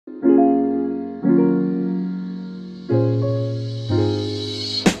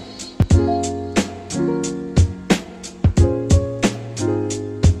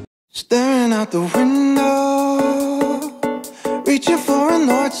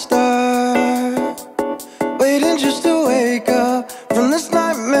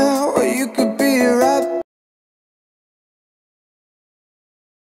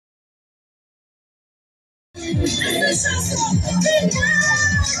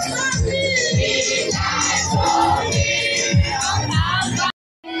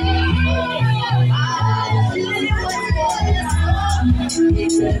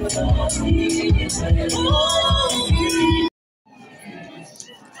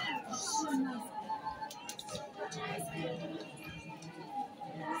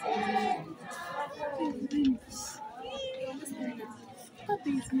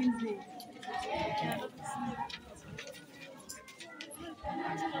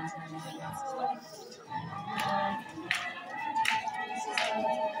IT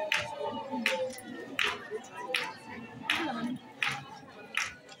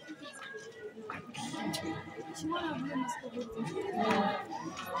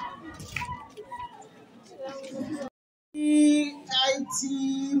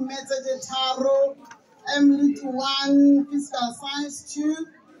method Taro, Emily 1, Physical Science 2,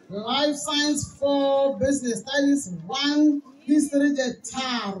 Life Science 4, Business Studies 1, History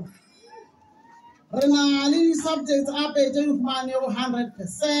Taro. Renali subject up a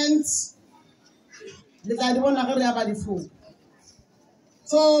 100%.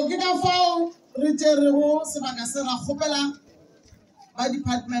 So get a phone, return Sebakasera Hopela by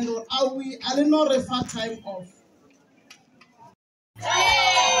department or are we no refer time off.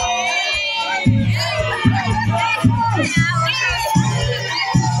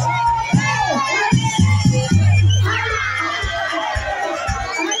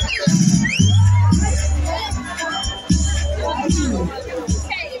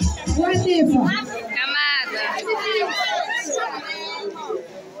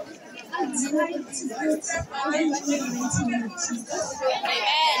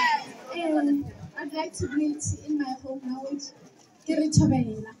 I'd like to greet in my home language.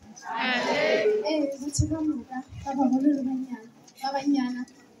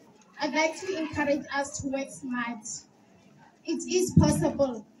 I'd like to encourage us to work smart. It is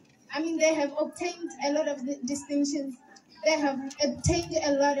possible. I mean, they have obtained a lot of distinctions. They have obtained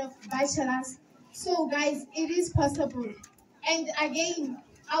a lot of bachelors. So, guys, it is possible. And again,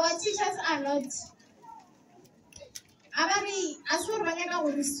 our teachers are not. Or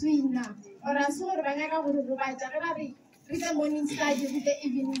with the morning study, with the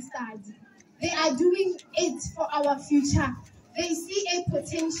evening study. They are doing it for our future. They see a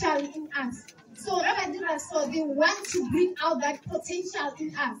potential in us. So they want to bring out that potential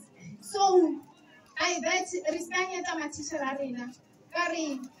in us. So I bet Ristanya teacher arena.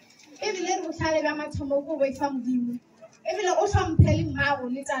 Kari every little mathomo way from you. Every little telling Mao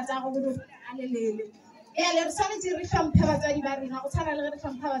litata alele.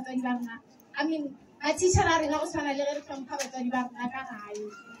 I mean, my teacher are in also from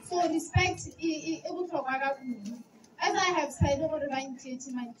so respect as I have said over the vine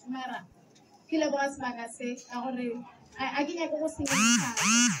teaching my tomorrow. Kilobras Magase, I get a sing.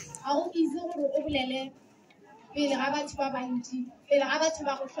 How is over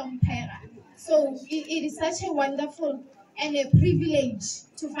so it is such a wonderful and a privilege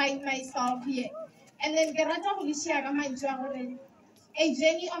to find myself here. And then a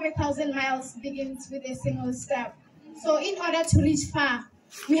journey of 1,000 miles begins with a single step. So in order to reach far,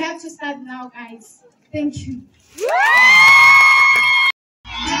 we have to start now, guys. Thank you.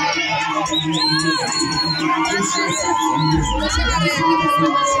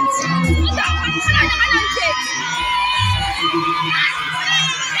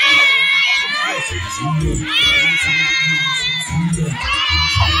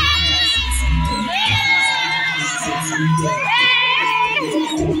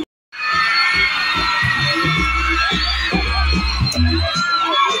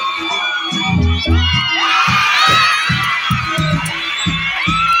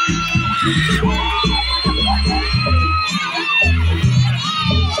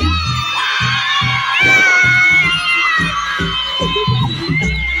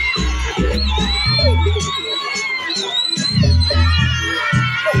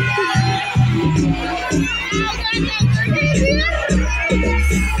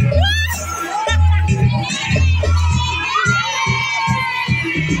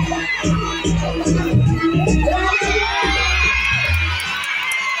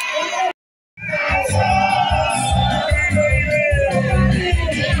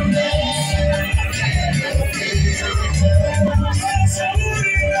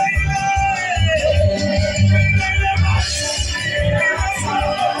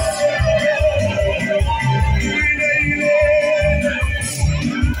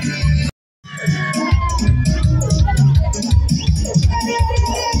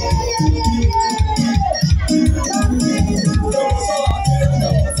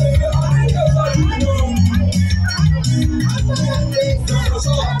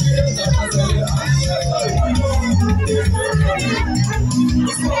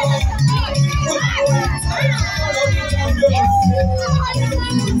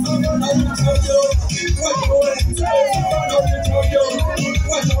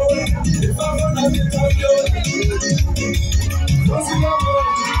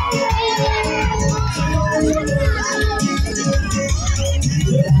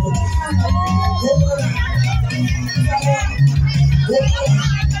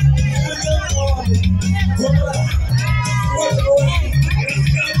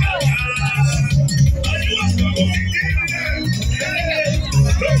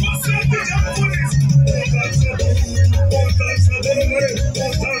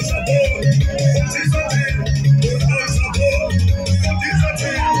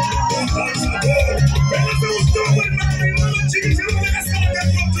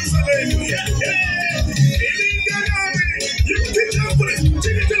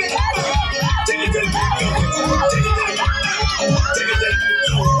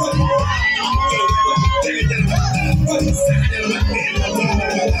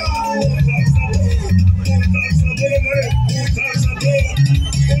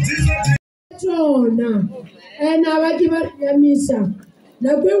 bona ena ba ke ba ya misa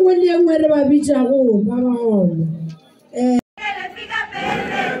na kwe ngwe re ba bitsa go ba ba ona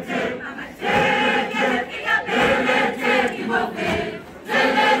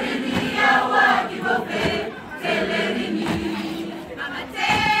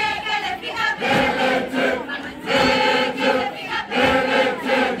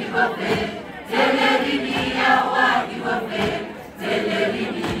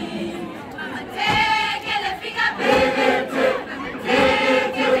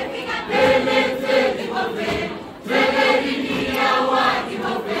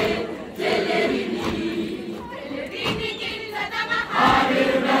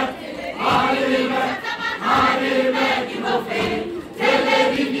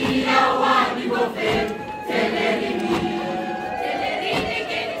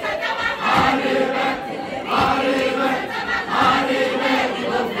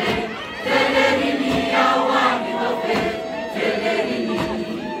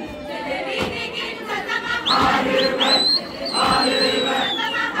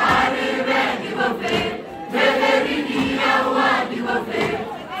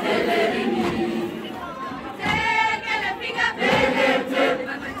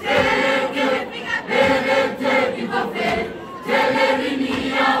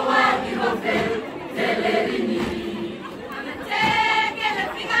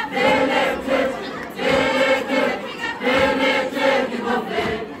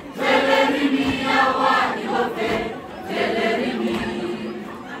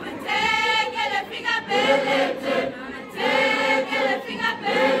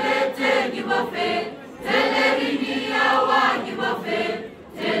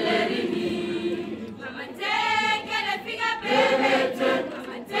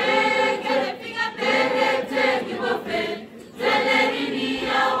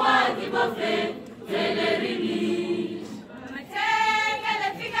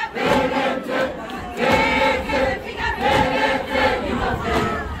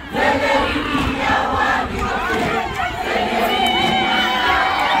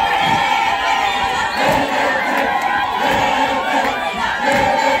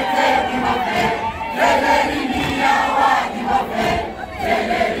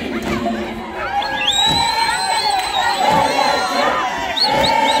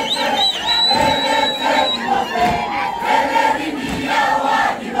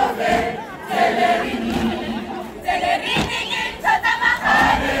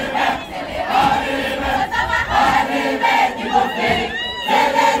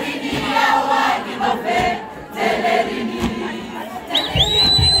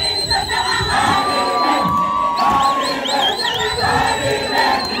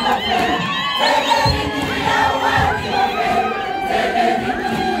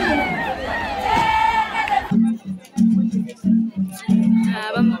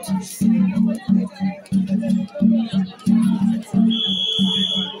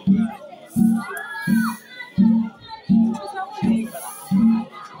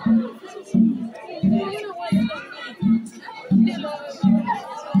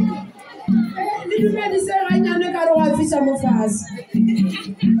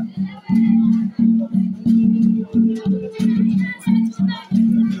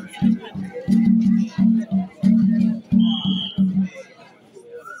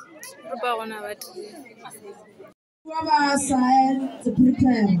to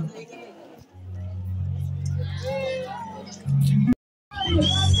prepare.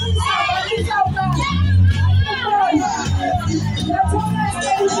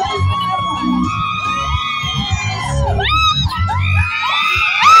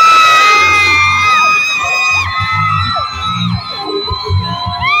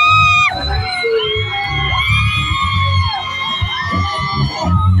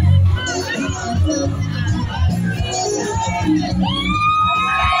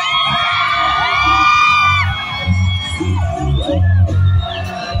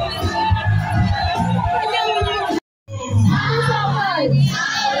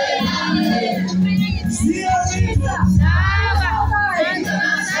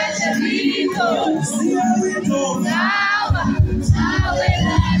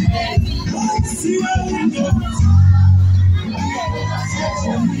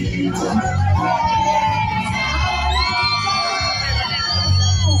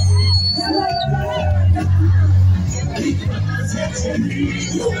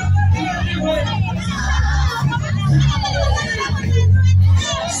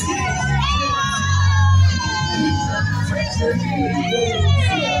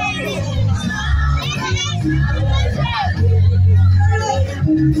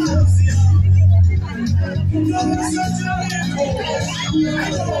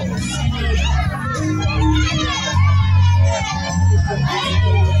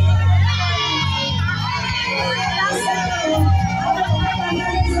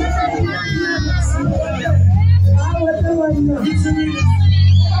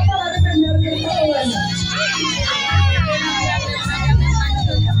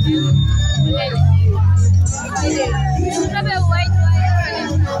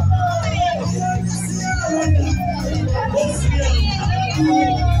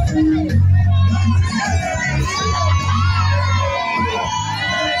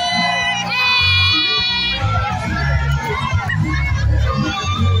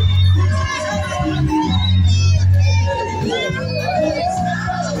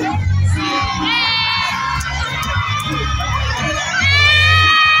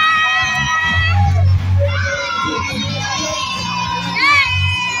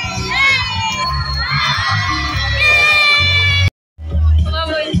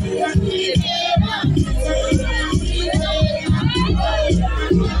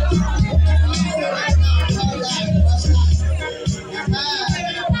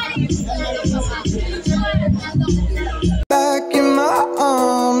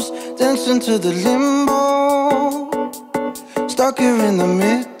 To the limbo, stuck here in the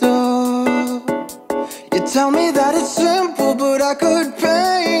middle. You tell me that it's simple, but I could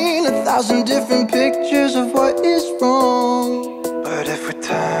paint 1,000 different pictures of what is wrong. But if we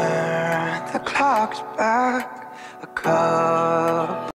turn the clocks back a couple